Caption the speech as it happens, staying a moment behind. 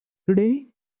Today,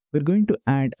 we're going to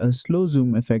add a slow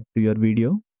zoom effect to your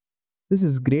video. This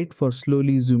is great for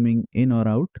slowly zooming in or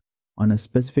out on a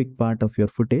specific part of your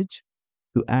footage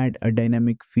to add a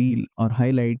dynamic feel or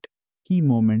highlight key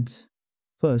moments.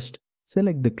 First,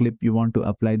 select the clip you want to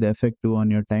apply the effect to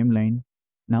on your timeline.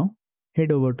 Now,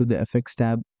 head over to the Effects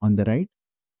tab on the right.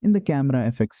 In the Camera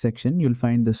Effects section, you'll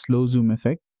find the slow zoom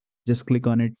effect. Just click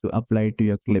on it to apply it to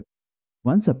your clip.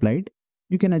 Once applied,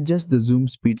 you can adjust the zoom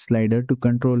speed slider to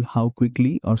control how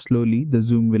quickly or slowly the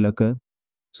zoom will occur.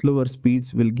 Slower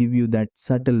speeds will give you that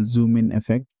subtle zoom in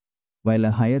effect, while a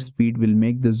higher speed will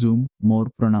make the zoom more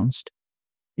pronounced.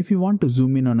 If you want to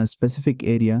zoom in on a specific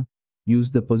area,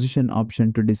 use the position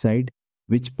option to decide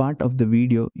which part of the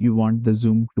video you want the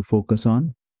zoom to focus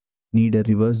on. Need a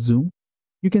reverse zoom?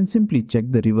 You can simply check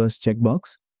the reverse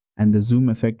checkbox and the zoom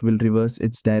effect will reverse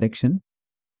its direction.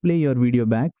 Play your video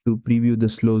back to preview the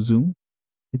slow zoom.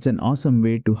 It's an awesome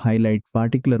way to highlight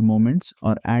particular moments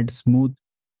or add smooth,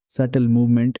 subtle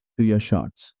movement to your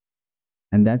shots.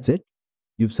 And that's it.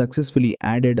 You've successfully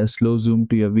added a slow zoom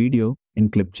to your video in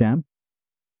Clipchamp.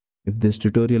 If this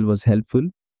tutorial was helpful,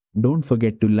 don't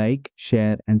forget to like,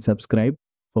 share, and subscribe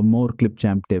for more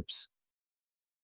Clipchamp tips.